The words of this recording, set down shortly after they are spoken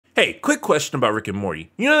Hey, quick question about Rick and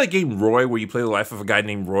Morty. You know that game Roy where you play the life of a guy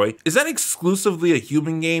named Roy? Is that exclusively a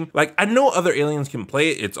human game? Like, I know other aliens can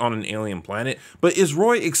play it, it's on an alien planet, but is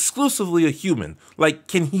Roy exclusively a human? Like,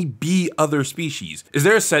 can he be other species? Is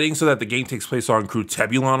there a setting so that the game takes place on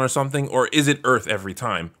Crutebulon or something, or is it Earth every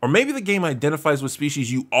time? Or maybe the game identifies what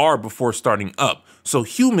species you are before starting up, so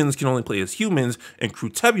humans can only play as humans and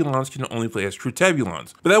Crutebulons can only play as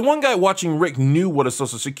Crutebulons. But that one guy watching Rick knew what a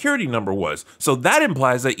social security number was, so that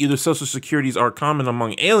implies that either social securities are common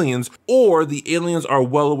among aliens or the aliens are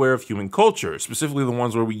well aware of human culture, specifically the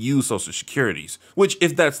ones where we use social securities. Which,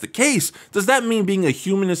 if that's the case, does that mean being a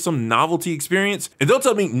human is some novelty experience? And don't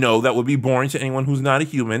tell me no, that would be boring to anyone who's not a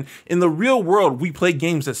human. In the real world, we play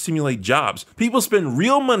games that simulate jobs. People spend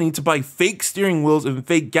real money to buy fake steering wheels and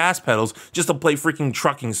fake gas pedals just to play freaking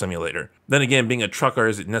trucking simulator. Then again, being a trucker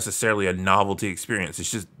isn't necessarily a novelty experience,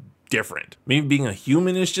 it's just different. Maybe being a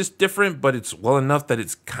human is just different, but it's well enough that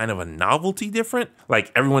it's kind of a novelty different.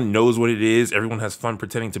 Like, everyone knows what it is, everyone has fun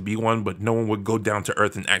pretending to be one, but no one would go down to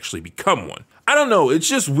Earth and actually become one. I don't know, it's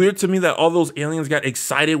just weird to me that all those aliens got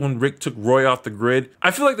excited when Rick took Roy off the grid. I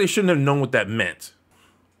feel like they shouldn't have known what that meant.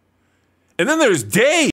 And then there's Dave!